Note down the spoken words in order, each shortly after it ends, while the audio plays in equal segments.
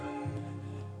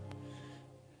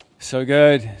So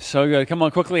good, so good. Come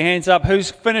on, quickly, hands up. Who's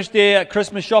finished their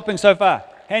Christmas shopping so far?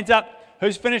 Hands up.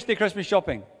 Who's finished their Christmas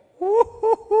shopping?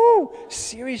 Woo-hoo-hoo.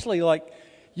 Seriously,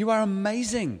 you are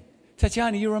amazing.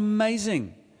 Tatiana, you're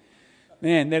amazing.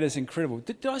 Man, that is incredible.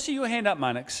 Did I see your hand up,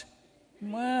 Marnix?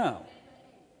 Wow.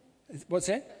 What's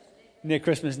that?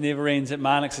 Christmas never ends at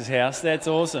Marnix's house. That's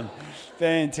awesome.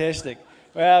 Fantastic.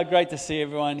 Well, great to see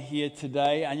everyone here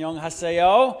today.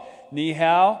 Annyeonghaseyo, ni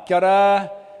hao, kia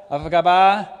ora,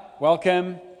 avagaba.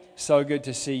 Welcome. So good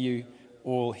to see you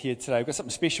all here today. We've got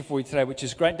something special for you today, which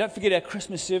is great. Don't forget our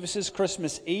Christmas services,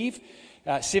 Christmas Eve,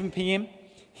 7 p.m.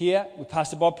 here with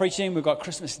Pastor Bob preaching. We've got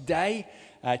Christmas Day,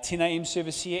 10 a.m.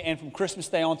 service here. And from Christmas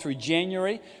Day on through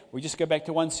January, we just go back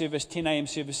to one service, 10 a.m.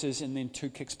 services, and then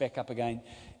 2 kicks back up again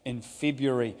in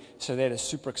February. So that is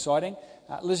super exciting.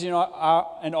 Lizzie and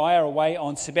I are away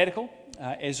on sabbatical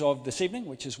as of this evening,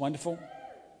 which is wonderful.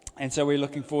 And so we're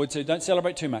looking forward to, don't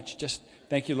celebrate too much, just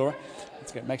thank you, Laura.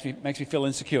 That's good. Makes me feel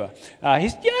insecure.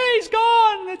 He's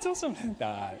gone. That's awesome.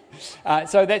 No.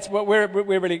 So that's what we're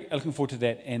really looking forward to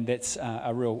that, and that's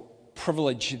a real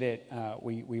privilege that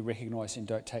we recognise and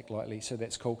don't take lightly. So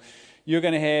that's cool. You're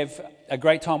going to have a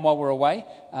great time while we're away.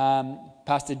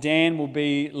 Pastor Dan will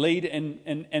be lead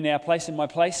in our place, in my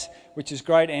place, which is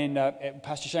great. And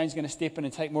Pastor Shane's going to step in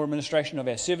and take more administration of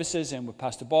our services, and with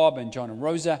Pastor Bob and John and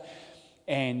Rosa,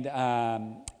 and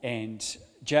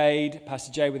Jade,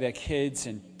 Pastor Jade with our kids,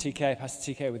 and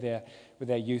Pastor TK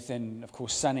with our youth, and of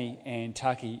course Sunny and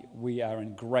Taki. We are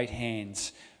in great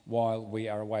hands while we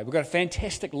are away. We've got a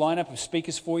fantastic lineup of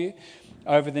speakers for you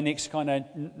over the next kind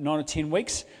of 9 or 10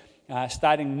 weeks.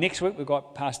 Starting next week, we've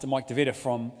got Pastor Mike DeVita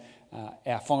from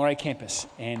our Whangarei campus,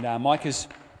 and Mike has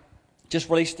just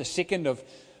released the second of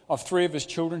 3 of his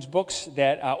children's books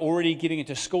that are already getting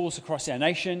into schools across our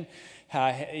nation.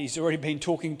 He's already been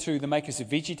talking to the makers of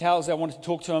VeggieTales. I wanted to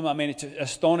talk to him. I mean, it's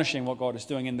astonishing what God is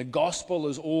doing, and the gospel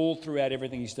is all throughout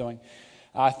everything he's doing.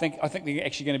 I think they're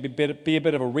actually going to be a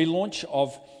bit of a relaunch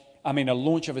a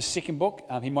launch of his second book.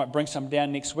 He might bring some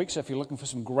down next week. So if you're looking for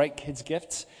some great kids'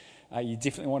 gifts, you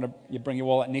definitely want to bring your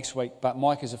wallet next week. But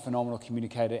Mike is a phenomenal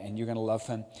communicator, and you're going to love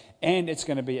him. And it's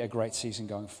going to be a great season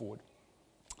going forward.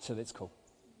 So that's cool.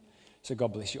 So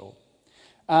God bless you all.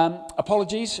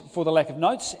 Apologies for the lack of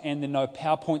notes and the no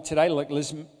PowerPoint today. Like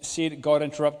Liz said, God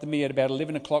interrupted me at about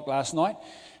 11 o'clock last night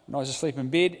when I was asleep in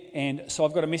bed. And so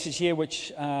I've got a message here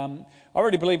which I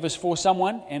already believe is for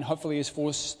someone, and hopefully is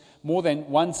for more than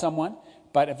one someone.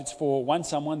 But if it's for one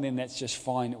someone, then that's just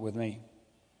fine with me.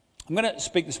 I'm going to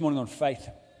speak this morning on faith.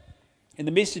 And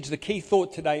the message, the key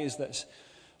thought today is this: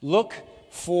 look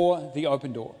for the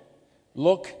open door.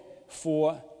 Look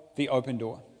for the open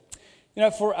door. You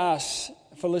know, for us,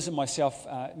 for Liz and myself,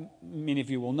 many of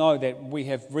you will know that we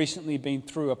have recently been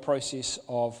through a process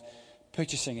of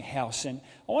purchasing a house. And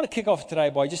I want to kick off today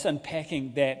by just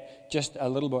unpacking that just a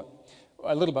little bit.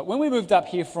 When we moved up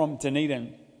here from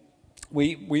Dunedin,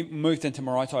 we moved into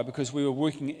Maraetai because we were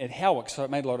working at Howick, so it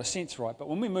made a lot of sense, right? But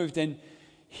when we moved in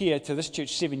here to this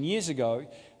church 7 years ago,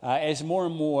 as more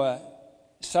and more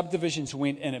subdivisions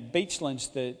went in at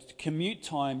Beachlands, the commute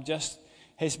time just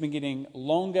has been getting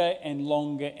longer and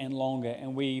longer and longer,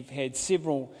 and we've had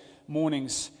several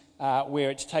mornings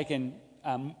where it's taken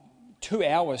 2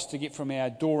 hours to get from our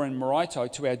door in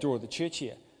Maraetai to our door of the church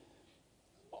here.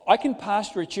 I can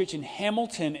pastor a church in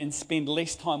Hamilton and spend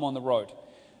less time on the road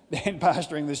than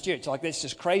pastoring this church. That's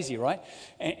just crazy, right?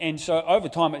 And so over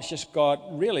time, it's just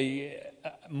got really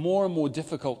more and more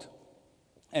difficult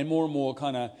and more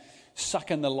kind of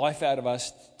sucking the life out of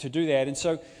us to do that. And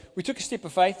so we took a step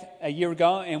of faith a year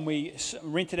ago, and we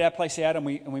rented our place out, and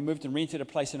we moved and rented a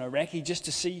place in Iraqi just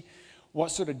to see what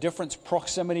sort of difference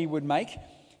proximity would make.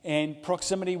 And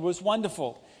proximity was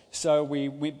wonderful. So we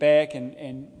went back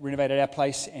and renovated our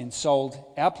place and sold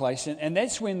our place. And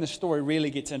that's when the story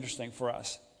really gets interesting for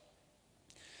us.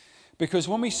 Because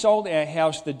when we sold our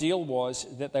house, the deal was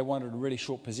that they wanted a really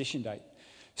short possession date.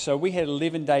 So we had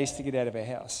 11 days to get out of our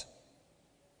house.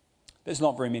 That's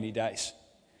not very many days.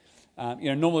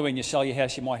 Normally when you sell your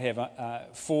house, you might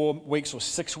have 4 weeks or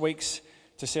 6 weeks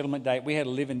to settlement date. We had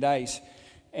 11 days,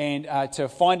 and to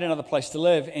find another place to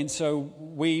live. And so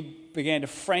we began to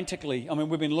frantically,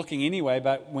 we've been looking anyway,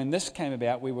 but when this came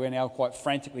about, we were now quite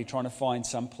frantically trying to find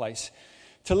some place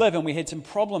to live. And we had some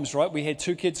problems, right? We had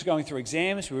 2 kids going through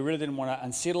exams. We really didn't want to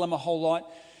unsettle them a whole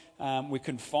lot. We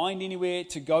couldn't find anywhere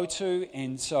to go to,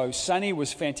 and so Sunny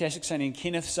was fantastic. Sunny and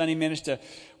Kenneth. Sunny managed to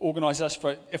organise us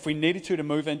for, if we needed to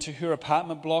move into her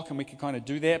apartment block, and we could kind of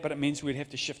do that, but it means we'd have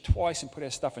to shift twice and put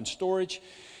our stuff in storage.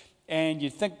 and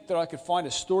you'd think that I could find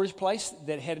a storage place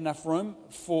that had enough room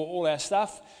for all our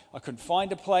stuff. I couldn't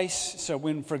find a place. So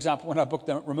for example, when I booked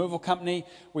the removal company,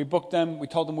 we booked them, we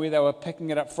told them where they were picking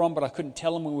it up from, but I couldn't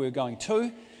tell them where we were going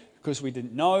to because we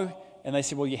didn't know. And they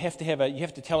said, well, you have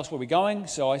to tell us where we're going.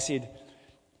 So I said,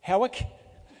 Howick,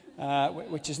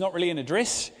 which is not really an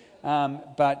address,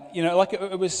 but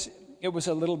it was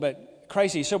a little bit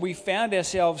crazy. So we found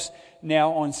ourselves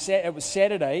now it was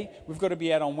Saturday. We've got to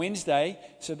be out on Wednesday,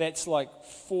 so that's like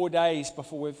 4 days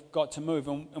before we've got to move,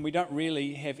 and we don't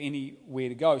really have anywhere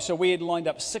to go. So we had lined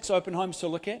up 6 open homes to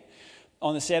look at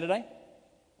on the Saturday,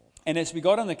 and as we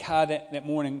got in the car that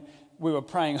morning, we were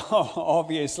praying.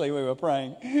 Obviously, we were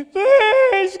praying.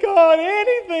 Please, God,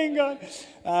 anything, God.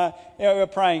 We were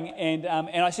praying, and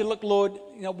I said, "Look, Lord,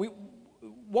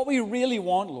 what we really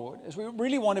want, Lord, is we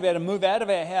really want to be able to move out of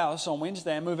our house on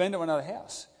Wednesday and move into another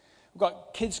house. We've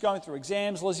got kids going through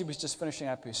exams. Lizzie was just finishing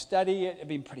up her study. It had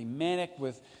been pretty manic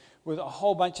with a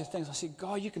whole bunch of things. I said,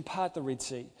 God, you can part the Red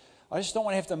Sea. I just don't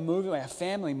want to have to move our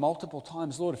family multiple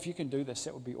times. Lord, if you can do this,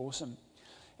 that would be awesome."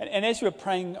 And as we were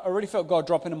praying, I really felt God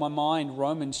drop into my mind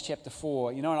Romans chapter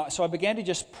 4. So I began to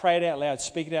just pray it out loud,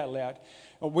 speak it out loud.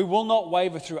 We will not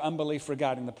waver through unbelief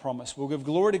regarding the promise. We'll give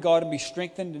glory to God and be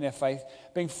strengthened in our faith,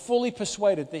 being fully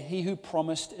persuaded that he who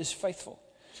promised is faithful.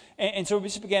 And so we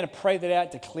just began to pray that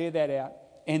out, declare that out.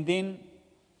 And then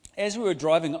as we were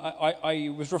driving,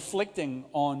 I was reflecting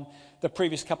on the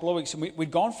previous couple of weeks. And we'd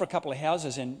gone for a couple of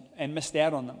houses and missed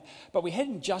out on them. But we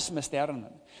hadn't just missed out on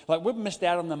them. Like, we'd missed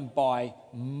out on them by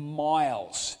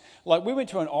miles. Like, we went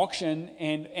to an auction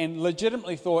and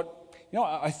legitimately thought,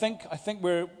 I think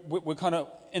we're kind of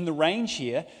in the range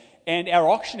here. And our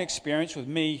auction experience with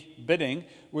me bidding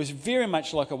was very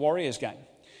much like a Warriors game.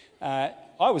 I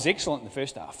was excellent in the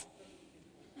first half.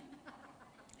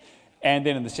 And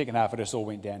then in the second half, it just all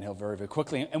went downhill very, very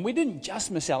quickly. And we didn't just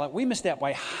miss out. We missed out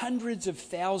by hundreds of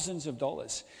thousands of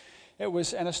dollars. It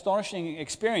was an astonishing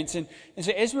experience. And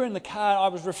so as we were in the car, I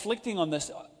was reflecting on this.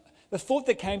 The thought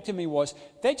that came to me was,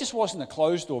 that just wasn't a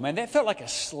closed door, man. That felt like a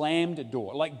slammed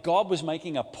door, like God was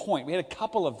making a point. We had a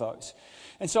couple of those.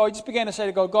 And so I just began to say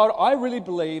to God, I really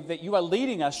believe that you are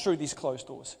leading us through these closed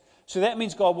doors. So that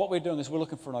means, God, what we're doing is we're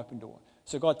looking for an open door.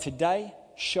 So God, today,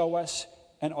 show us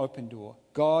an open door.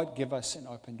 God, give us an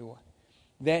open door.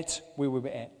 That's where we were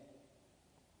at.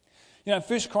 In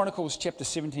 1 Chronicles chapter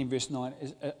 17, verse 9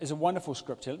 is a wonderful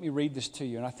scripture. Let me read this to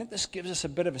you. And I think this gives us a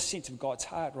bit of a sense of God's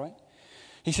heart, right?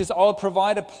 He says, I'll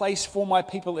provide a place for my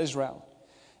people Israel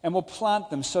and will plant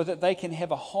them so that they can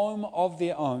have a home of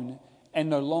their own and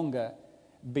no longer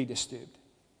be disturbed.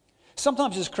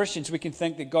 Sometimes as Christians, we can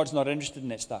think that God's not interested in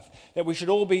that stuff, that we should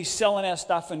all be selling our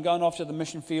stuff and going off to the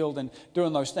mission field and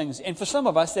doing those things. And for some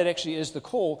of us, that actually is the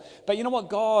call. But you know what?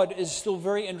 God is still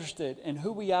very interested in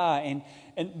who we are and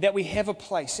that we have a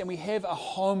place and we have a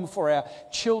home for our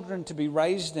children to be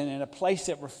raised in and a place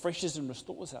that refreshes and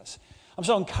restores us. I'm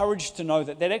so encouraged to know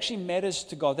that actually matters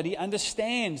to God, that he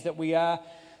understands that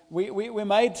we're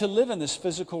made to live in this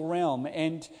physical realm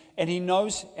and he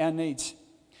knows our needs.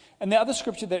 And the other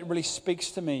scripture that really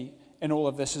speaks to me in all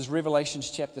of this is Revelation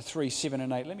chapter 3, 7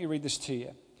 and 8. Let me read this to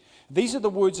you. These are the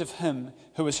words of him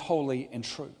who is holy and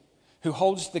true, who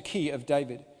holds the key of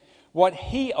David. What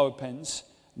he opens,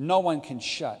 no one can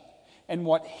shut. And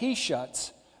what he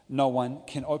shuts, no one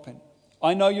can open.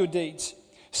 I know your deeds.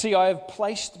 See, I have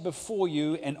placed before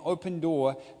you an open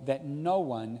door that no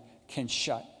one can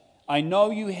shut. I know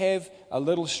you have a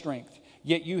little strength,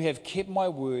 yet you have kept my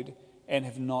word and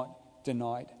have not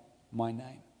denied my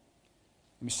name.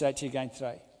 Let me say it to you again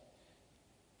today.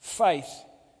 Faith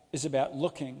is about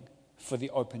looking for the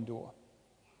open door.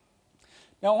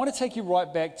 Now, I want to take you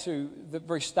right back to the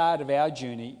very start of our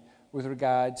journey with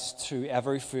regards to our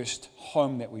very first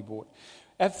home that we bought.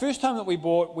 Our first home that we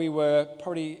bought, we were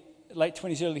probably late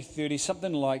 20s, early 30s,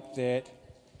 something like that.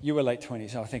 You were late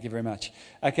 20s. Oh, thank you very much.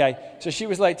 Okay, so she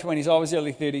was late 20s, I was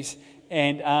early 30s.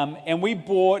 And we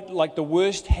bought like the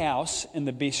worst house in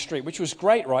the best street, which was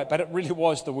great, right? But it really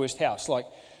was the worst house. Like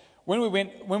when we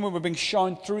were being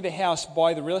shown through the house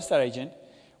by the real estate agent,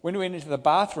 when we went into the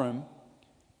bathroom,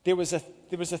 there was a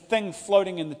thing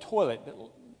floating in the toilet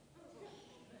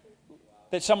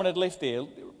that someone had left there,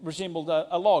 resembled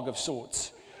a log of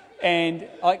sorts. And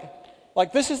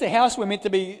like this is the house we're meant to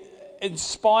be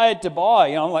inspired to buy.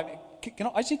 I'm like,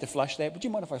 I just need to flush that. Would you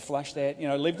mind if I flush that?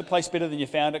 Leave the place better than you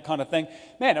found it, kind of thing.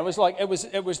 Man, it was like it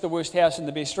was the worst house in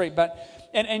the best street. But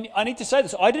and I need to say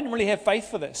this, I didn't really have faith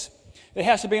for this. The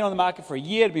house had been on the market for a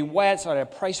year. It had been way outside our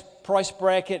price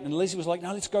bracket. And Leslie was like,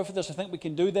 no, let's go for this. I think we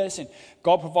can do this. And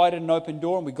God provided an open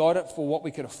door, and we got it for what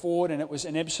we could afford. And it was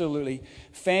an absolutely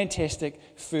fantastic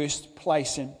first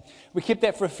place. And we kept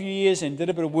that for a few years and did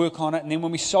a bit of work on it. And then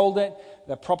when we sold it,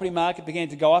 the property market began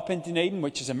to go up in Dunedin,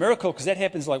 which is a miracle because that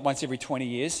happens like once every 20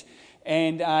 years.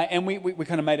 And we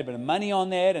kind of made a bit of money on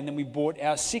that. And then we bought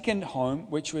our second home,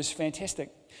 which was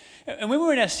fantastic. And when we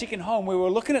were in our second home, we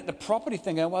were looking at the property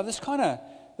thing going, well, this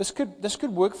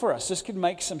could work for us. This could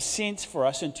make some sense for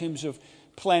us in terms of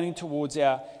planning towards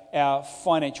our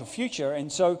financial future.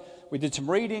 And so we did some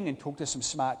reading and talked to some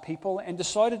smart people and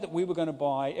decided that we were going to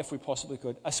buy, if we possibly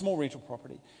could, a small rental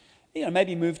property.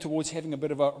 Maybe move towards having a bit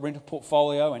of a rental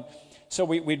portfolio. And so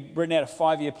we'd written out a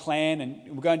 5-year plan,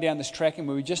 and we're going down this track, and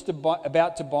we were just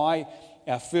about to buy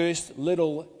our first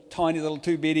tiny little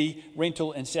 2-beddy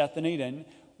rental in South Dunedin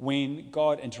when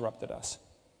God interrupted us.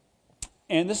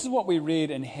 And this is what we read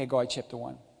in Haggai chapter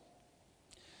 1.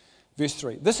 Verse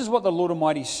 3. This is what the Lord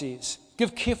Almighty says.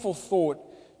 Give careful thought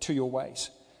to your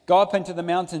ways. Go up into the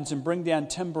mountains and bring down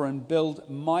timber and build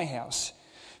my house,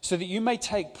 so that you may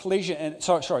take pleasure in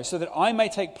so that I may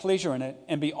take pleasure in it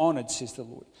and be honored, says the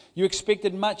Lord. You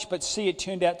expected much, but see, it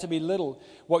turned out to be little.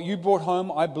 What you brought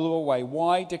home, I blew away.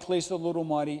 Why, declares the Lord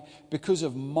Almighty? Because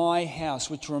of my house,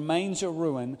 which remains a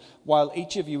ruin, while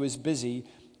each of you is busy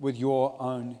with your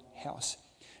own house.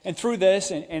 And through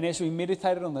this, and as we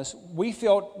meditated on this, we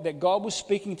felt that God was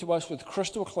speaking to us with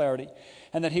crystal clarity,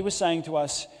 and that he was saying to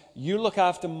us, you look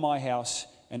after my house,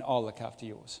 and I'll look after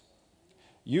yours.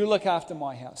 You look after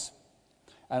my house,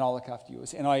 and I'll look after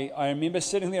yours. And I remember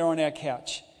sitting there on our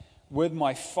couch with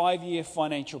my 5-year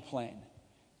financial plan,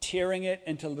 tearing it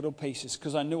into little pieces,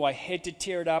 because I knew I had to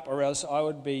tear it up or else I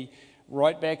would be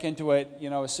right back into it,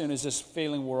 as soon as this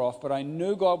feeling wore off. But I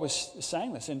knew God was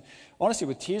saying this. And honestly,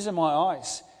 with tears in my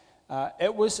eyes,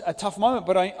 it was a tough moment,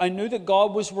 but I knew that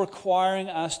God was requiring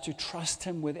us to trust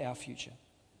him with our future.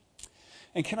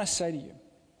 And can I say to you,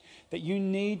 that you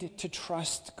need to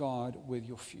trust God with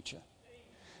your future.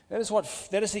 That is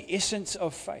the essence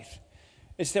of faith.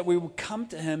 It's that we will come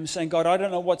to him saying, God, I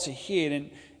don't know what's ahead,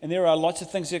 and there are lots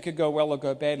of things that could go well or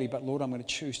go badly, but Lord, I'm going to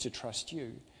choose to trust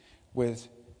you with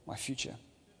my future.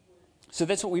 So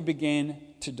that's what we began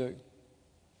to do.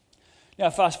 Now,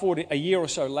 fast forward a year or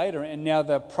so later, and now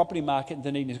the property market in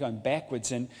Dunedin is going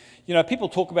backwards. And, people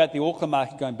talk about the Auckland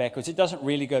market going backwards. It doesn't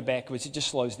really go backwards. It just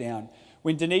slows down.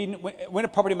 When a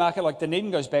property market like Dunedin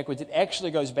goes backwards, it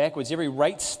actually goes backwards. Every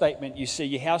rate statement you see,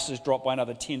 your house has dropped by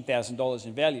another $10,000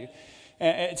 in value.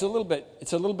 It's a little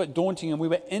bit daunting, and we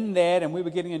were in that, and we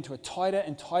were getting into a tighter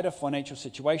and tighter financial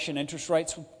situation. Interest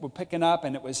rates were picking up,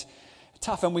 and it was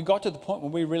tough. And we got to the point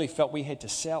where we really felt we had to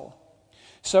sell.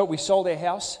 So we sold our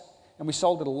house, and we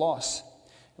sold at a loss.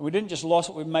 And we didn't just lose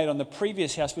what we made on the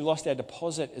previous house, we lost our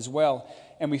deposit as well,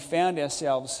 and we found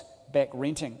ourselves back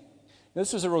renting.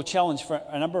 This was a real challenge for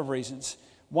a number of reasons.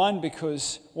 One,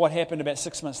 because what happened about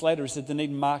 6 months later is the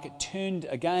Dunedin market turned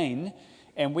again,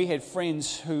 and we had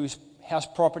friends whose house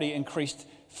property increased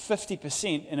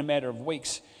 50% in a matter of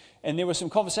weeks. And there were some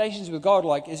conversations with God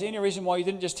like, is there any reason why you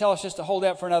didn't just tell us just to hold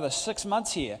out for another 6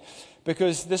 months here?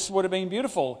 Because this would have been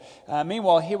beautiful.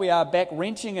 Meanwhile, here we are back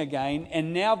renting again,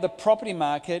 and now the property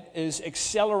market is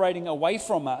accelerating away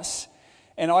from us,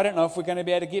 and I don't know if we're going to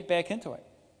be able to get back into it.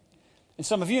 And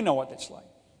some of you know what that's like,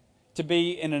 to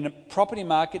be in a property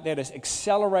market that is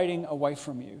accelerating away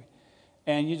from you.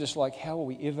 And you're just like, how are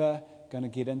we ever going to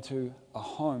get into a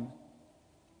home?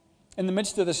 In the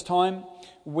midst of this time,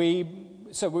 we're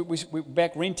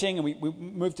back renting, and we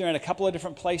moved around a couple of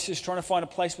different places, trying to find a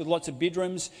place with lots of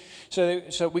bedrooms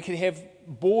so we could have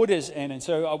boarders in. And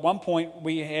so at one point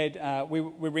we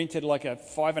rented like a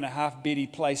 5.5-beddy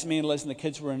place. Me and Liz and the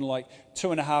kids were in like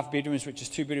 2.5 bedrooms, which is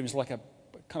 2 bedrooms, like a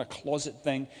kind of closet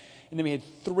thing. And then we had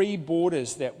 3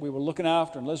 boarders that we were looking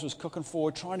after, and Liz was cooking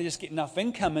for, trying to just get enough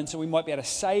income in so we might be able to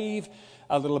save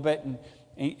a little bit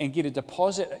and get a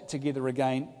deposit together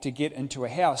again to get into a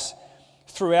house.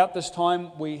 Throughout this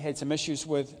time, we had some issues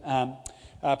with a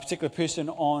particular person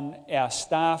on our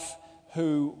staff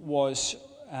who was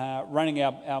running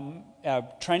our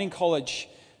training college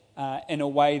in a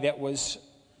way that was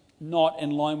not in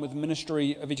line with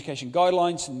Ministry of Education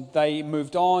guidelines, and they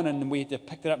moved on, and we had to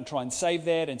pick that up and try and save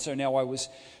that. And so now I was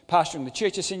pastoring the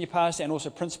church as senior pastor and also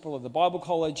principal of the Bible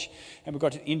college, and we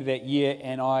got to the end of that year,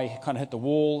 and I kind of hit the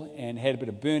wall and had a bit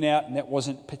of burnout, and that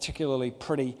wasn't particularly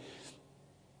pretty.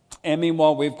 And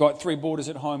meanwhile, we've got 3 boarders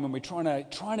at home, and we're trying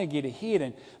to get ahead.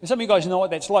 And some of you guys know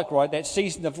what that's like, right? That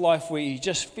season of life where you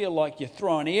just feel like you're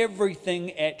throwing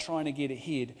everything at trying to get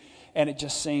ahead, and it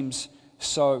just seems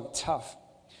so tough.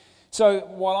 So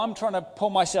while I'm trying to pull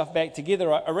myself back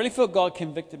together, I really feel God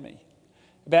convicted me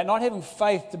about not having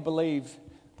faith to believe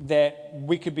that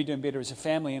we could be doing better as a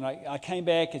family. And I came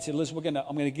back and said, Liz, I'm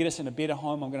going to get us in a better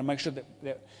home. I'm going to make sure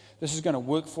that this is going to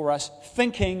work for us,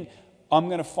 thinking I'm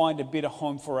going to find a better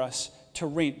home for us to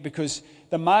rent, because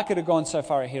the market had gone so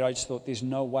far ahead, I just thought there's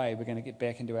no way we're going to get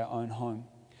back into our own home.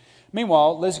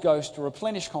 Meanwhile, Liz goes to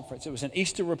Replenish Conference. It was an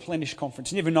Easter Replenish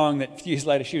Conference, never knowing that a few years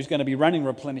later she was going to be running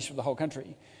Replenish for the whole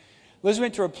country. Liz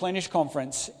went to Replenish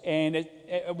Conference, and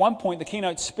at one point, the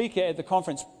keynote speaker at the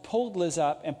conference pulled Liz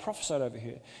up and prophesied over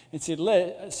her and said,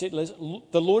 Liz,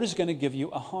 the Lord is going to give you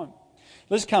a home.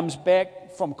 Liz comes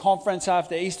back from conference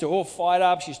after Easter all fired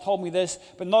up. She's told me this,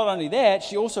 but not only that,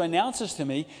 she also announces to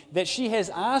me that she has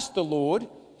asked the Lord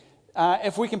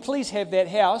if we can please have that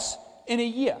house in a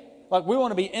year. Like, we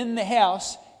want to be in the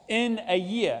house in a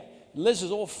year. Liz was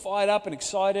all fired up and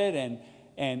excited,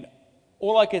 and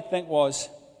all I could think was,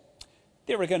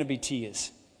 there are going to be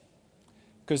tears,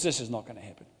 because this is not going to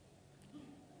happen.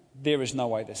 There is no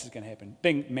way this is going to happen.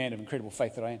 Being a man of incredible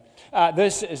faith that I am,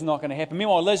 this is not going to happen.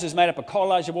 Meanwhile, Liz has made up a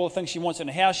collage of all the things she wants in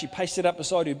a house. She pasted it up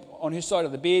on her side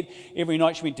of the bed. Every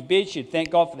night she went to bed, she'd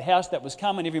thank God for the house that was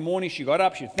coming. Every morning she got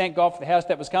up, she'd thank God for the house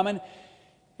that was coming.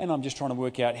 And I'm just trying to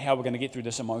work out how we're going to get through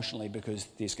this emotionally, because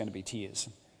there's going to be tears.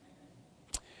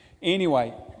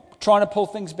 Anyway, trying to pull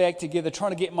things back together,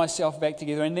 trying to get myself back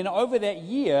together. And then over that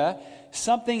year,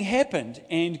 something happened,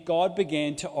 and God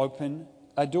began to open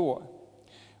a door.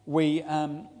 We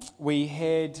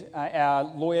had our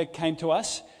lawyer came to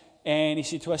us, and he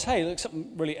said to us, hey, look,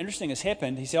 something really interesting has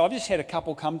happened. He said, I've just had a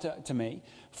couple come to me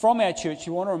from our church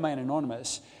who want to remain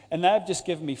anonymous, and they've just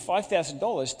given me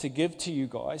 $5,000 to give to you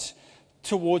guys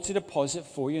towards a deposit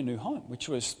for your new home, which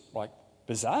was like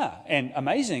bizarre and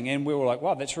amazing. And we were like,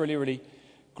 wow, that's really, really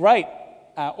great.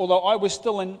 Although I was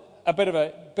still in a bit of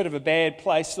a bad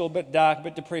place, still a bit dark, a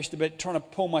bit depressed, a bit trying to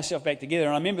pull myself back together.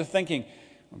 And I remember thinking,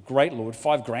 great Lord,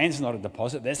 $5,000 is not a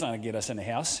deposit. That's not going to get us in a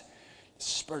house.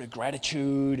 Spirit of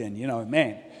gratitude, and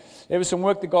man, there was some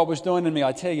work that God was doing in me,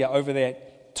 I tell you, over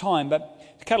that time. But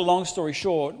to cut a long story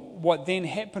short, what then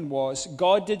happened was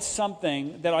God did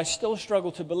something that I still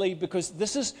struggle to believe, because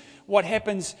this is what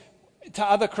happens to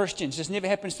other Christians. This never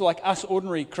happens to like us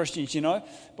ordinary Christians,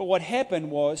 But what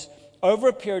happened was, over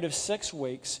a period of 6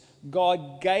 weeks,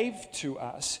 God gave to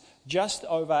us just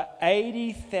over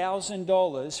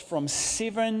 $80,000 from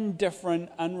 7 different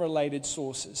unrelated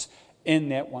sources in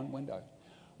that one window,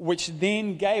 which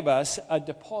then gave us a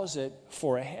deposit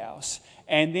for a house.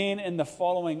 And then in the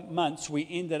following months, we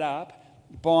ended up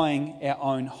buying our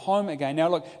own home again. Now,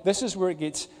 look, this is where it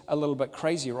gets a little bit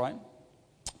crazy, right?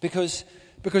 Because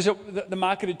the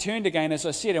market had turned again, as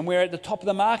I said, and we're at the top of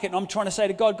the market. And I'm trying to say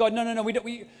to God, no,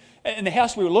 we in the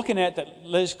house we were looking at, that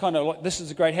Liz kind of like, this is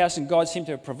a great house, and God seemed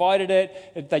to have provided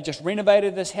it. They just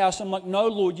renovated this house. I'm like, no,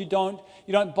 Lord, you don't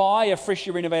buy a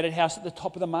freshly renovated house at the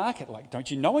top of the market. Like, don't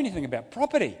you know anything about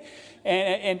property?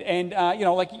 And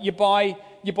like you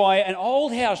buy an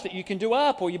old house that you can do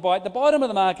up, or you buy at the bottom of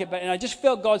the market. And I just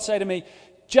felt God say to me,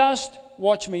 just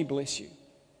watch me bless you.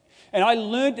 And I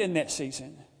learned in that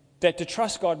season that to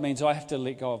trust God means I have to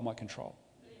let go of my control.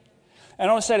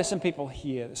 And I want to say to some people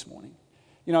here this morning,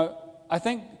 I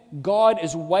think God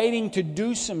is waiting to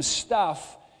do some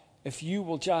stuff if you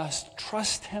will just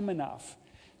trust Him enough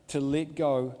to let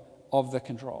go of the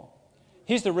control.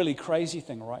 Here's the really crazy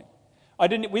thing, right? We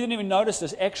didn't even notice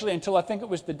this actually until I think it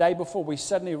was the day before we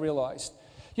suddenly realized.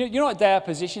 You know what day our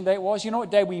possession day was? You know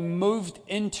what day we moved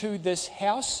into this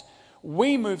house?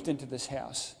 We moved into this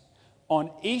house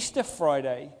on Easter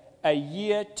Friday, a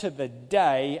year to the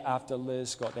day after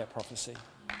Liz got that prophecy.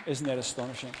 Isn't that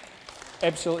astonishing?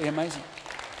 Absolutely amazing.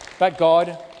 But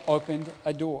God opened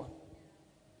a door.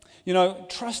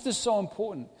 Trust is so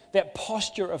important. That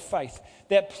posture of faith,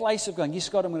 that place of going, yes,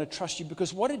 God, I'm going to trust you.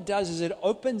 Because what it does is it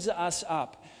opens us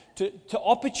up to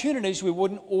opportunities we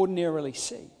wouldn't ordinarily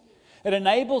see. It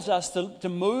enables us to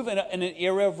move in an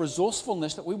area of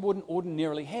resourcefulness that we wouldn't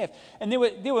ordinarily have. And there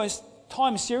was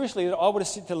times, seriously, that I would have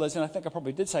said to Liz, and I think I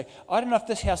probably did say, I don't know if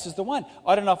this house is the one.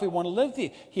 I don't know if we want to live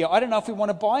here. I don't know if we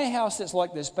want to buy a house that's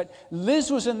like this. But Liz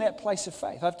was in that place of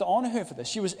faith. I have to honor her for this.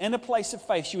 She was in a place of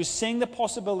faith. She was seeing the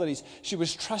possibilities. She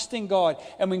was trusting God.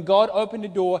 And when God opened the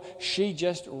door, she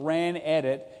just ran at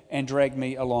it and dragged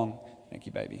me along. Thank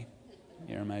you, baby.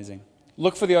 You're amazing.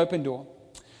 Look for the open door.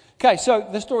 Okay, so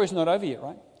the story's not over yet,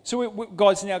 right? So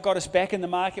God's now got us back in the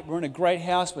market. We're in a great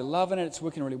house. We're loving it. It's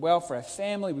working really well for our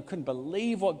family. We couldn't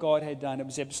believe what God had done. It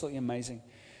was absolutely amazing.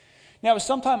 Now, it was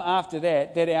sometime after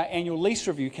that our annual lease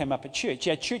review came up at church.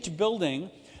 Our church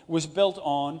building was built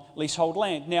on leasehold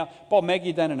land. Now, Bob Maggie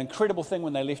had done an incredible thing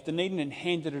when they left Dunedin and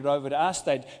handed it over to us.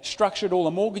 They'd structured all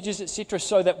the mortgages, etc.,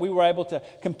 so that we were able to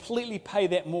completely pay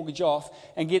that mortgage off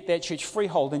and get that church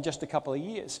freehold in just a couple of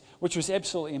years, which was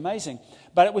absolutely amazing.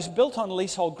 But it was built on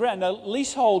leasehold ground. Now,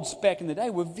 leaseholds back in the day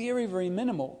were very, very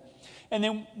minimal. And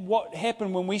then what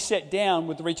happened when we sat down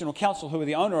with the regional council, who were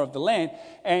the owner of the land,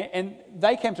 and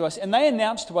they came to us and they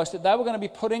announced to us that they were going to be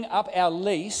putting up our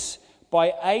lease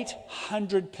by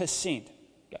 800%.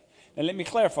 Now let me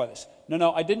clarify this.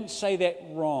 No, I didn't say that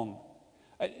wrong.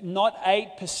 Not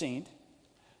 8%,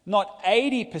 not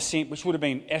 80%, which would have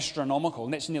been astronomical,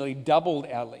 and that's nearly doubled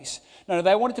our lease. No,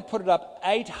 they wanted to put it up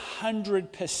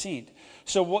 800%.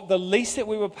 So what the lease that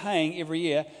we were paying every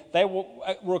year, they were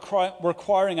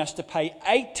requiring us to pay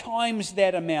 8 times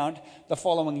that amount the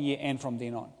following year and from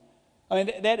then on. I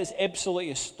mean, that is absolutely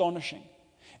astonishing.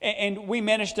 And we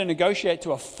managed to negotiate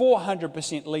to a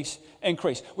 400% lease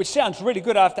increase, which sounds really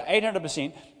good after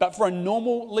 800%, but for a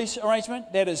normal lease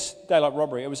arrangement, that is daylight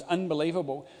robbery. It was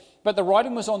unbelievable. But the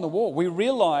writing was on the wall. We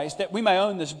realized that we may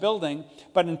own this building,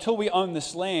 but until we own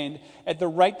this land, at the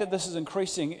rate that this is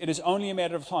increasing, it is only a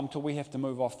matter of time till we have to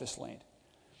move off this land.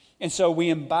 And so we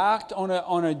embarked on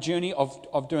a journey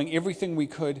of doing everything we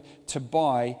could to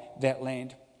buy that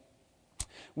land.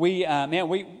 We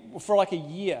for like a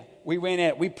year, we went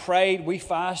out, we prayed, we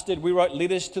fasted, we wrote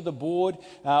letters to the board.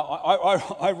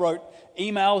 I wrote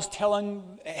emails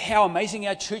telling how amazing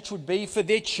our church would be for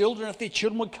their children if their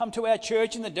children would come to our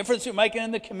church and the difference we're making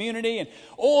in the community and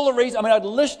all the reasons. I mean, I'd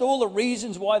list all the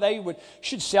reasons why they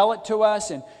should sell it to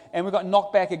us, and we got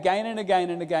knocked back again and again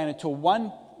and again until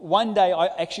one day I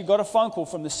actually got a phone call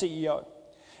from the CEO.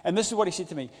 And this is what he said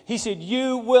to me. He said,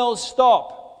 "You will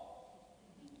stop.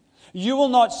 You will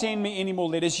not send me any more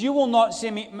letters. You will not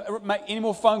send me make any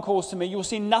more phone calls to me. You will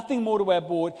send nothing more to our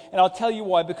board. And I'll tell you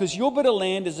why. Because your bit of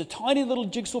land is a tiny little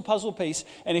jigsaw puzzle piece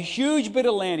and a huge bit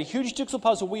of land, a huge jigsaw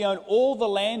puzzle we own all the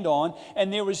land on.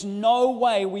 And there is no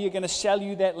way we are going to sell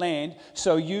you that land.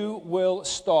 So you will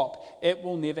stop. It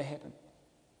will never happen."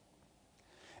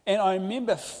 And I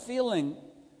remember feeling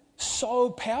so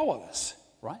powerless,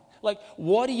 right? Like,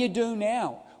 what do you do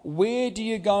now? Where do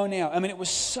you go now? I mean, it was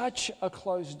such a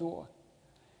closed door.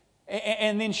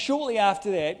 And then shortly after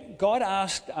that, God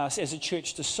asked us as a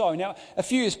church to sow. Now, a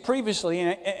few years previously,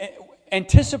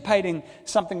 anticipating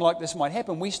something like this might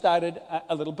happen, we started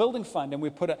a little building fund, and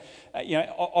we put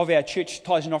of our church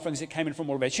tithes and offerings that came in from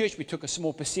all of our church, we took a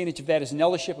small percentage of that as an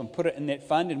eldership and put it in that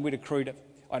fund, and we'd accrued,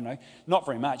 I don't know, not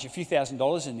very much, a few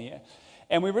 $1,000s in there.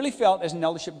 And we really felt as an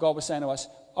eldership, God was saying to us,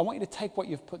 "I want you to take what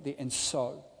you've put there and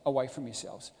sow away from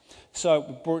yourselves." So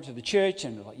we brought it to the church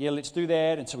and we're like, "Yeah, let's do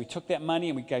that." And so we took that money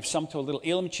and we gave some to a little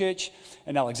Elam church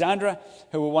in Alexandra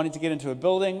who were wanting to get into a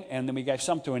building, and then we gave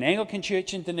some to an Anglican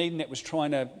church in Dunedin that was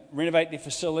trying to renovate their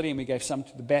facility, and we gave some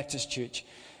to the Baptist church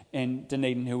in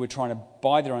Dunedin who were trying to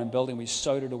buy their own building. We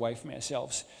sowed it away from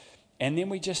ourselves. And then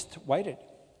we just waited.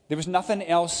 There was nothing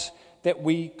else that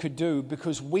we could do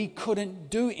because we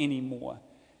couldn't do any more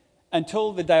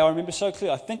until the day, I remember so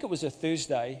clearly, I think it was a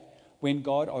Thursday, when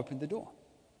God opened the door.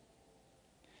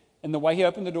 And the way he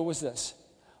opened the door was this.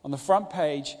 On the front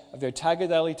page of the Otago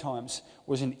Daily Times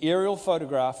was an aerial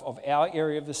photograph of our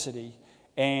area of the city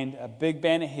and a big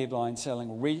banner headline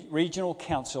selling Regional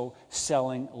Council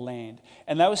selling land.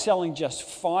 And they were selling just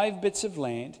 5 bits of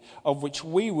land, of which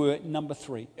we were number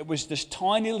 3. It was this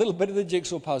tiny little bit of the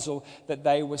jigsaw puzzle that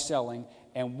they were selling,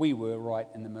 and we were right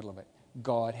in the middle of it.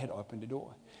 God had opened a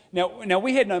door. Now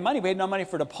we had no money. We had no money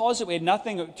for a deposit. We had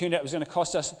nothing. It turned out it was going to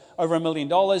cost us over $1 million.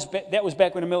 That was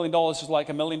back when $1 million was like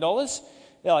 $1 million.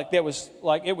 Yeah,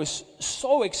 it was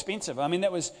so expensive. I mean,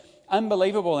 that was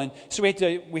unbelievable. And so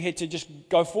we had to just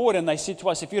go forward. And they said to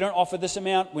us, "If you don't offer this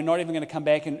amount, we're not even going to come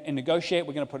back and negotiate.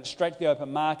 We're going to put it straight to the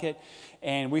open market."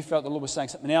 And we felt the Lord was saying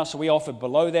something else, so we offered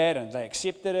below that, and they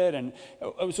accepted it, and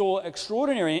it was all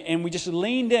extraordinary. And we just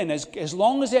leaned in. As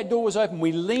long as that door was open,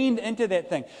 we leaned into that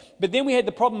thing. But then we had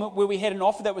the problem where we had an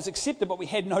offer that was accepted, but we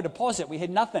had no deposit. We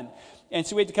had nothing. And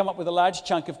so we had to come up with a large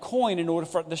chunk of coin in order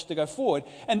for this to go forward.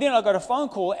 And then I got a phone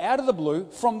call out of the blue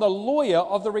from the lawyer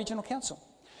of the regional council.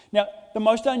 Now, the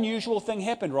most unusual thing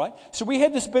happened, right? So we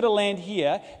had this bit of land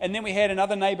here, and then we had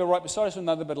another neighbour right beside us with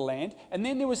another bit of land, and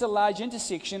then there was a large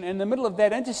intersection, and in the middle of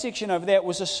that intersection over there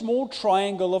was a small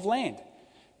triangle of land.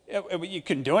 You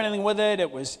couldn't do anything with it.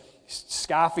 It was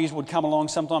Scarfies would come along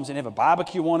sometimes and have a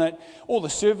barbecue on it. All the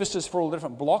services for all the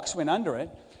different blocks went under it.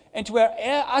 And to our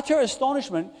utter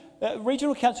astonishment, the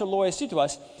regional council lawyer said to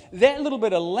us, "That little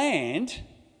bit of land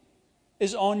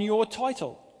is on your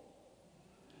title."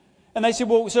 And they said,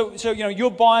 well, so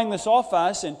you're buying this off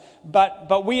us,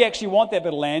 but we actually want that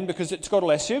bit of land because it's got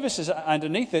all our services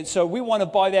underneath it, so we want to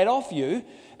buy that off you,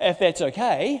 if that's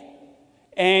okay.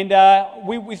 And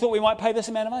we thought we might pay this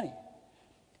amount of money.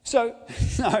 So,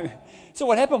 no. So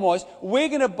what happened was, we're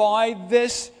going to buy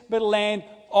this bit of land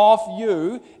off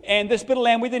you, and this bit of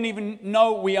land we didn't even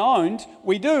know we owned,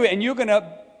 we do, and you're going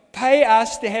to pay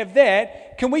us to have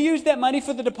that. Can we use that money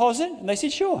for the deposit? And they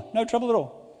said, sure, no trouble at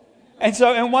all. And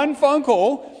so in one phone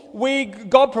call,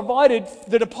 God provided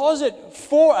the deposit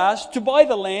for us to buy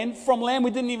the land from land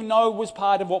we didn't even know was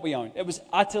part of what we owned. It was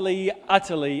utterly,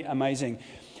 utterly amazing.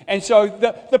 And so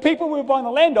the people we were buying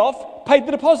the land off paid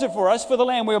the deposit for us for the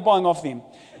land we were buying off them.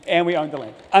 And we owned the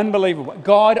land. Unbelievable.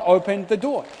 God opened the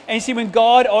door. And you see, when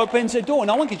God opens a door,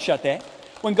 no one can shut that.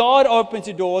 When God opens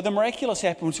a door, the miraculous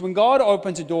happens. When God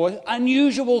opens a door,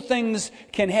 unusual things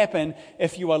can happen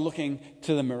if you are looking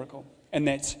to the miracle. And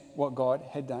that's what God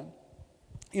had done.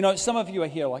 Some of you are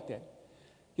here like that.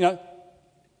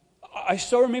 I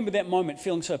so remember that moment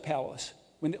feeling so powerless.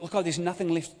 When, look, there's nothing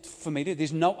left for me to do.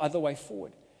 There's no other way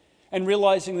forward. And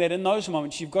realizing that in those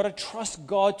moments, you've got to trust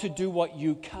God to do what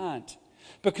you can't.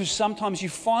 Because sometimes you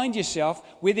find yourself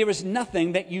where there is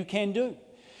nothing that you can do.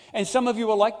 And some of you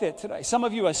are like that today. Some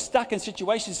of you are stuck in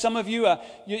situations. Some of you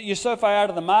you're so far out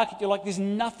of the market, you're like, there's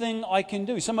nothing I can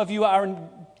do. Some of you are in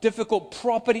difficult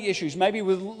property issues, maybe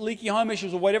with leaky home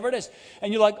issues or whatever it is.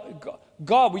 And you're like,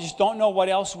 God, we just don't know what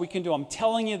else we can do. I'm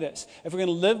telling you this. If we're going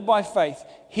to live by faith,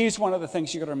 here's one of the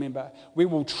things you've got to remember. We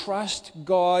will trust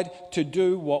God to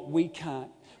do what we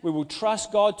can't. We will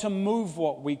trust God to move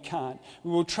what we can't.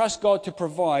 We will trust God to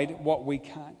provide what we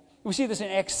can't. We see this in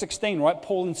Acts 16, right?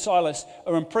 Paul and Silas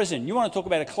are in prison. You want to talk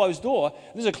about a closed door?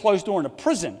 This is a closed door in a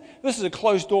prison. This is a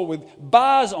closed door with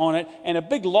bars on it and a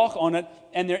big lock on it,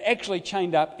 and they're actually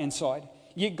chained up inside.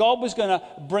 Yet God was going to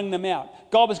bring them out.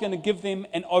 God was going to give them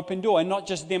an open door, and not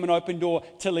just them an open door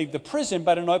to leave the prison,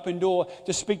 but an open door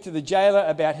to speak to the jailer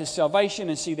about his salvation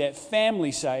and see that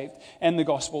family saved and the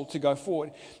gospel to go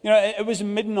forward. It was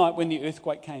midnight when the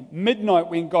earthquake came. Midnight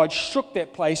when God shook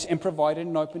that place and provided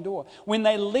an open door. When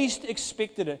they least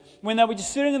expected it, when they were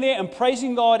just sitting there and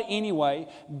praising God anyway,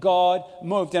 God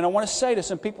moved. And I want to say to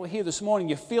some people here this morning,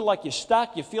 you feel like you're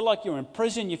stuck, you feel like you're in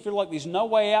prison, you feel like there's no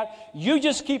way out, you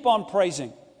just keep on praising.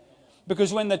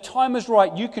 Because when the time is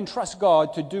right, you can trust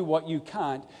God to do what you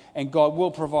can't, and God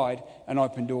will provide an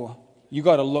open door. You've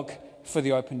got to look for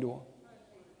the open door.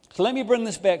 So let me bring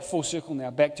this back full circle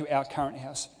now, back to our current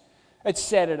house. It's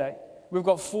Saturday. We've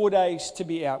got 4 days to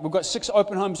be out. We've got 6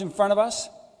 open homes in front of us.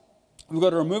 We've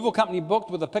got a removal company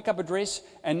booked with a pickup address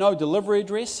and no delivery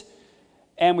address,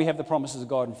 and we have the promises of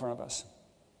God in front of us.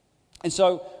 And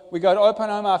so we go to open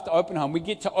home after open home. We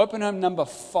get to open home number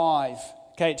 5.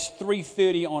 Okay, it's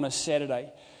 3:30 on a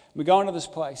Saturday. We go into this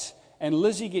place, and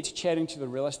Lizzie gets chatting to the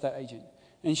real estate agent.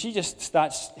 And she just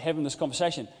starts having this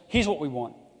conversation. Here's what we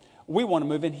want. We want to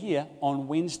move in here on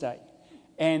Wednesday.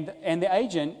 And the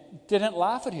agent didn't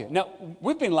laugh at her. Now,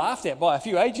 we've been laughed at by a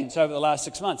few agents over the last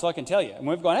 6 months, I can tell you. And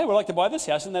we've gone, hey, we'd like to buy this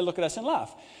house. And they look at us and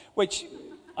laugh, which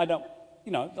I don't,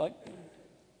 like.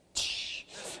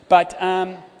 But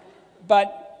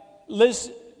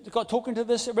Liz got talking to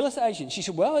this real estate agent. She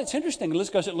said, well, it's interesting. And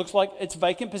Liz goes, it looks like it's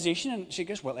vacant possession. And she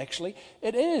goes, well, actually,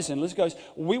 it is. And Liz goes,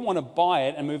 we want to buy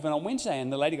it and move in on Wednesday.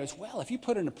 And the lady goes, well, if you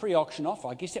put in a pre-auction offer,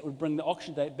 I guess that would bring the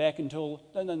auction date back until,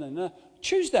 no,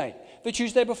 Tuesday, the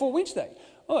Tuesday before Wednesday.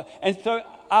 Oh, and so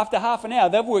after half an hour,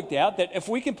 they've worked out that if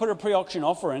we can put a pre-auction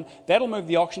offer in, that'll move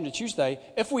the auction to Tuesday.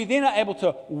 If we then are able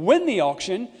to win the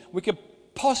auction, we could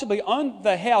possibly own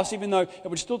the house, even though it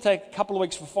would still take a couple of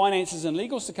weeks for finances and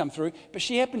legals to come through. But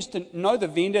she happens to know the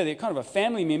vendor. They're kind of a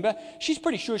family member. She's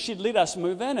pretty sure she'd let us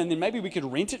move in, and then maybe we could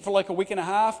rent it for like a week and a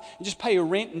half and just pay her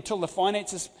rent until the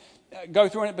finances go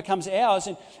through and it becomes ours.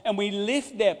 And we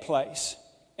left that place,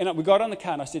 and we got on the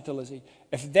car, and I said to Lizzie,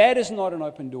 if that is not an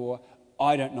open door,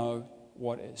 I don't know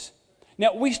what is.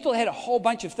 Now, we still had a whole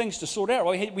bunch of things to sort out.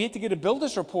 We had to get a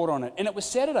builder's report on it, and it was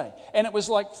Saturday, and it was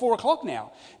like 4 o'clock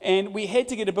now. And we had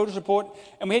to get a builder's report,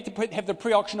 and we had to have the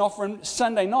pre-auction offer on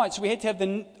Sunday night, so we had to have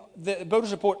the builder's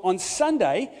report on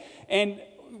Sunday. And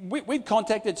we'd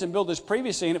contacted some builders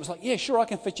previously, and it was like, yeah, sure, I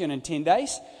can fit you in 10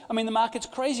 days. I mean, the market's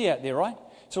crazy out there, right?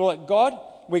 So we're like, God,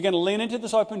 we're going to lean into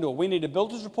this open door. We need a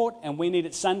builder's report, and we need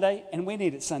it Sunday, and we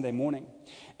need it Sunday morning.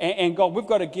 And God, we've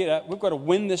got to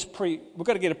win this we've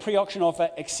got to get a pre-auction offer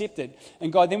accepted.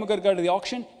 And God, then we've got to go to the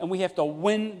auction, and we have to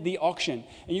win the auction.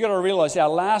 And you've got to realize our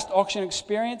last auction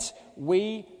experience,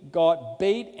 we got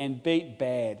beat and beat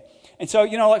bad. And so,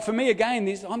 like for me again,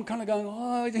 I'm kind of going,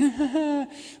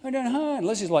 I don't know. And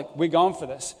Lizzie's like, we're going for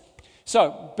this.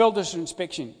 So builder's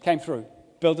inspection came through.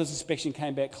 Builder's inspection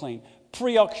came back clean.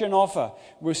 Pre-auction offer.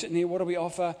 We're sitting there, what do we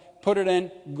offer? Put it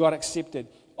in, got accepted.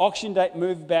 Auction date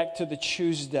moved back to the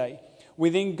Tuesday. We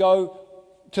then go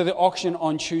to the auction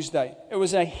on Tuesday. It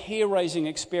was a hair-raising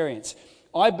experience.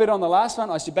 I bid on the last one.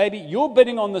 I said, baby, you're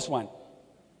bidding on this one.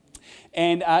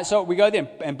 And so we go there,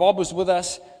 and Bob was with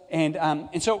us. And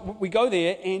so we go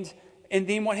there, and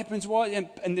then what happens was,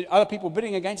 and the other people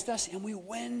bidding against us, and we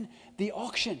win the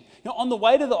auction. Now, on the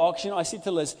way to the auction, I said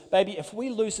to Liz, baby, if we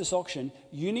lose this auction,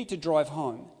 you need to drive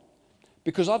home,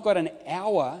 because I've got an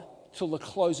hour till the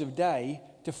close of day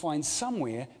to find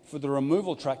somewhere for the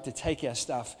removal truck to take our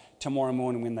stuff tomorrow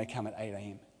morning when they come at 8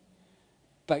 a.m.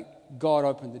 But God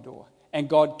opened the door, and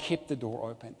God kept the door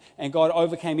open, and God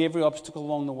overcame every obstacle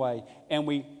along the way, and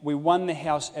we won the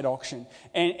house at auction.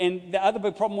 And the other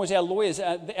big problem was our lawyers.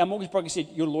 Our mortgage broker said,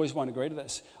 your lawyers won't agree to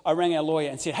this. I rang our lawyer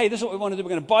and said, hey, this is what we want to do. We're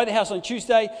going to buy the house on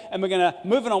Tuesday, and we're going to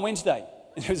move it on Wednesday.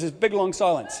 And there was this big, long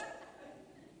silence.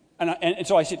 And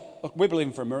so I said, look, we're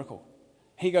believing for a miracle.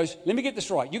 He goes, let me get this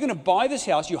right. You're going to buy this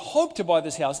house. You hope to buy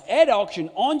this house at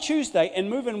auction on Tuesday and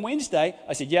move in Wednesday.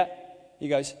 I said, yeah. He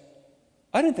goes,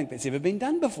 I don't think that's ever been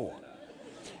done before.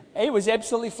 He was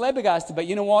absolutely flabbergasted. But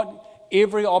you know what?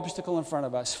 Every obstacle in front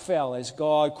of us fell as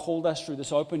God called us through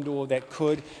this open door that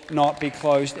could not be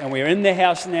closed. And we're in the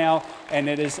house now, and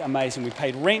it is amazing. We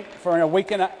paid rent for a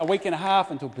week and a half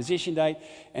until possession date,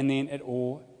 and then it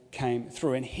all came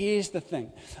through. And here's the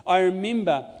thing. I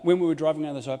remember when we were driving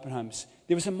around those open homes,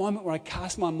 there was a moment where I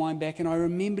cast my mind back and I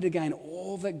remembered again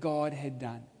all that God had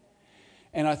done.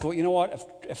 And I thought, you know what,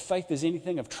 if faith is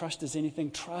anything, if trust is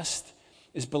anything, trust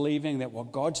is believing that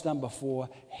what God's done before,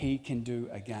 He can do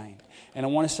again. And I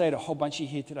want to say to a whole bunch of you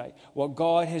here today, what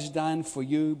God has done for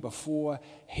you before,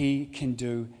 He can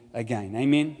do again.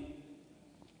 Amen?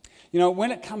 You know,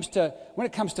 when it comes to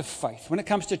faith, when it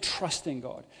comes to trusting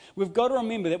God, we've got to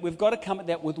remember that we've got to come at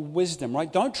that with wisdom,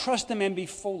 right? Don't trust Him and be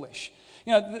foolish.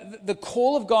 You know, the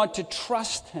call of God to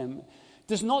trust Him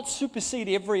does not supersede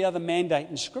every other mandate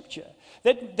in Scripture.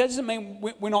 That doesn't mean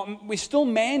we're still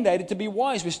mandated to be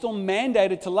wise. We're still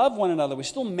mandated to love one another. We're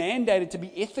still mandated to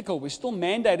be ethical. We're still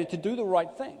mandated to do the right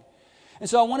thing. And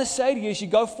so I want to say to you, as you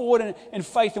go forward in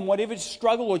faith in whatever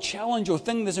struggle or challenge or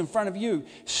thing that's in front of you,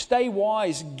 stay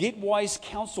wise, get wise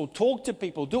counsel, talk to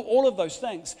people, do all of those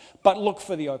things, but look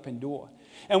for the open door.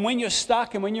 And when you're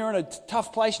stuck and when you're in a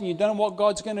tough place and you don't know what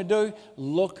God's going to do,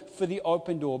 look for the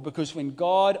open door. Because when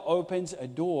God opens a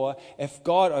door, if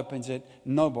God opens it,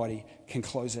 nobody can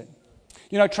close it.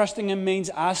 You know, trusting Him means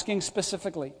asking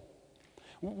specifically.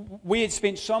 We had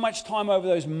spent so much time over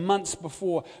those months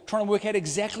before trying to work out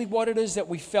exactly what it is that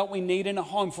we felt we need in a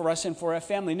home for us and for our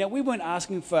family. Now, we weren't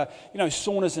asking for,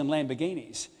 saunas and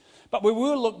Lamborghinis. But we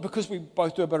will look, because we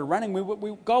both do a bit of running,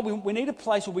 we need a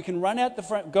place where we can run out the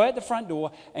front, go out the front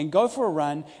door and go for a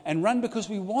run, and run because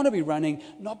we want to be running,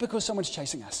 not because someone's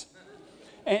chasing us.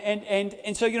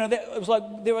 And so, it was like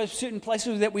there are certain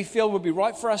places that we feel would be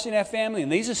right for us in our family,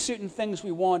 and these are certain things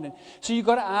we want. And so you've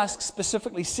got to ask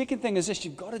specifically. Second thing is this,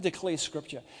 you've got to declare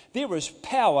Scripture. There is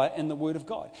power in the Word of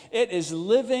God. It is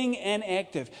living and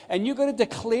active. And you've got to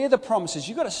declare the promises.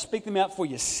 You've got to speak them out for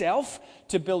yourself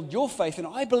to build your faith. And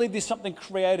I believe there's something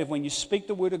creative when you speak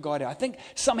the Word of God out. I think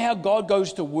somehow God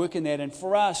goes to work in that. And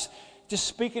for us, just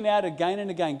speaking out again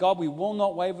and again, God, we will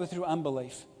not waver through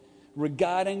unbelief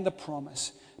regarding the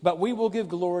promise, but we will give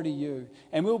glory to you,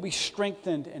 and we will be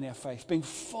strengthened in our faith, being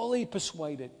fully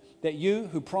persuaded that you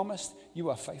who promised, you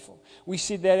are faithful. We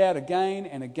said that out again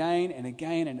and again and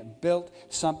again, and it built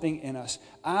something in us.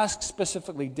 Ask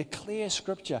specifically, declare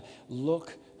Scripture,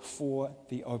 look for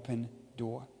the open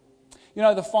door. You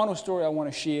know, the final story I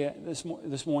want to share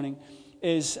this morning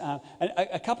is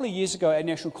a couple of years ago at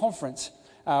National Conference,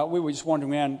 we were just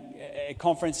wandering around a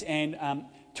conference, and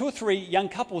 2 or 3 young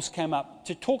couples came up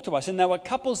to talk to us, and they were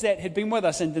couples that had been with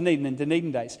us in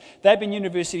Dunedin days. They'd been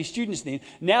university students then.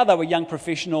 Now they were young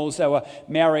professionals, they were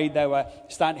married, they were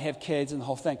starting to have kids and the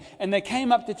whole thing. And they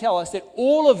came up to tell us that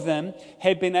all of them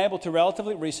had been able to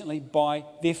relatively recently buy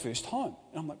their first home.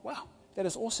 And I'm like, wow, that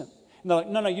is awesome. And they're like,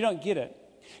 no, you don't get it.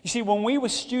 You see, when we were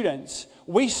students,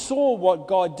 we saw what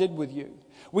God did with you.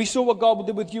 We saw what God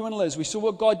did with you and Liz. We saw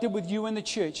what God did with you in the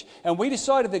church. And we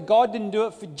decided that God didn't do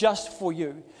it just for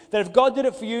you. That if God did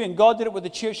it for you and God did it with the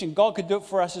church, and God could do it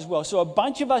for us as well. So a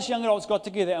bunch of us young adults got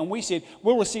together and we said,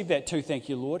 we'll receive that too, thank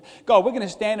you, Lord. God, we're going to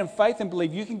stand in faith and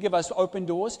believe you can give us open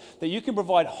doors, that you can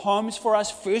provide homes for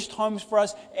us, first homes for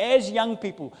us as young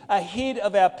people, ahead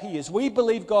of our peers. We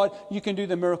believe, God, you can do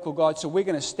the miracle, God. So we're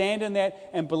going to stand in that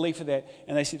and believe for that.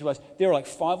 And they said to us, there are like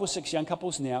 5 or 6 young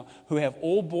couples now who have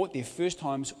all bought their first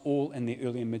homes, all in their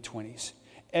early and mid-20s.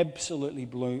 absolutely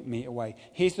blew me away.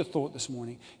 Here's the thought this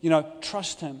morning.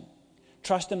 Trust Him.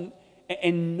 Trust Him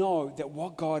and know that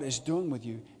what God is doing with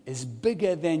you is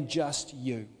bigger than just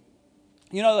you.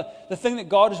 The thing that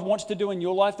God wants to do in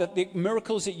your life, the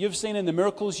miracles that you've seen and the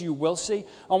miracles you will see,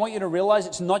 I want you to realize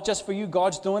it's not just for you.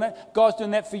 God's doing it. God's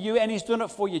doing that for you, and He's doing it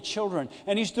for your children,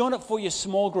 and He's doing it for your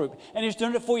small group, and He's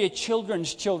doing it for your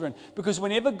children's children. Because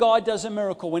whenever God does a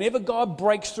miracle, whenever God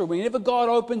breaks through, whenever God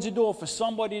opens a door for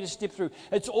somebody to step through,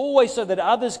 it's always so that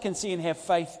others can see and have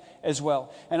faith as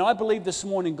well. And I believe this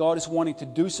morning God is wanting to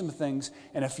do some things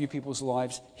in a few people's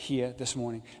lives here this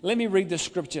morning. Let me read the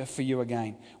scripture for you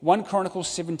again. 1 Chronicles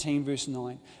 17 verse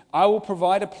 9. I will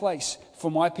provide a place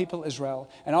for my people Israel,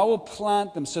 and I will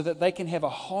plant them so that they can have a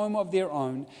home of their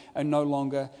own and no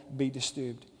longer be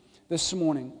disturbed. This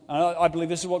morning, I believe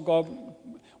this is what God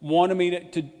wanted me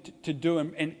to do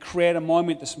and create a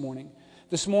moment this morning.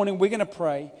 This morning we're going to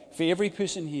pray for every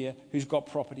person here who's got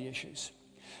property issues.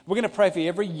 We're going to pray for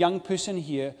every young person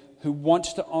here who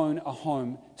wants to own a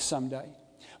home someday.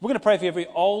 We're going to pray for every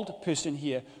old person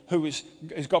here who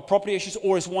has got property issues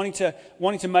or is wanting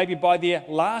to maybe buy their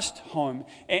last home,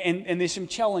 and there's some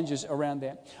challenges around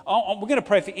that. We're going to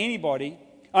pray for anybody.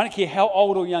 I don't care how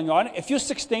old or young you are. If you're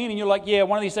 16 and you're like, yeah,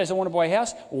 one of these days I want to buy a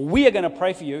house, we are going to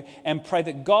pray for you and pray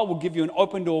that God will give you an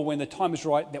open door when the time is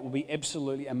right that will be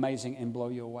absolutely amazing and blow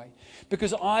you away.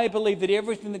 Because I believe that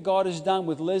everything that God has done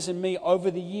with Liz and me over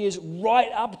the years right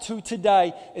up to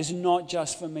today is not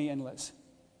just for me and Liz.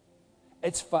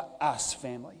 It's for us,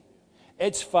 family.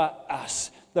 It's for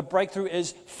us. The breakthrough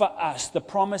is for us. The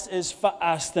promise is for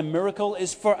us. The miracle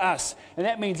is for us. And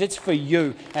that means it's for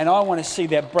you. And I want to see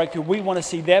that breakthrough. We want to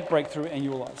see that breakthrough in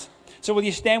your lives. So will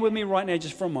you stand with me right now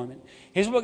just for a moment? Here's what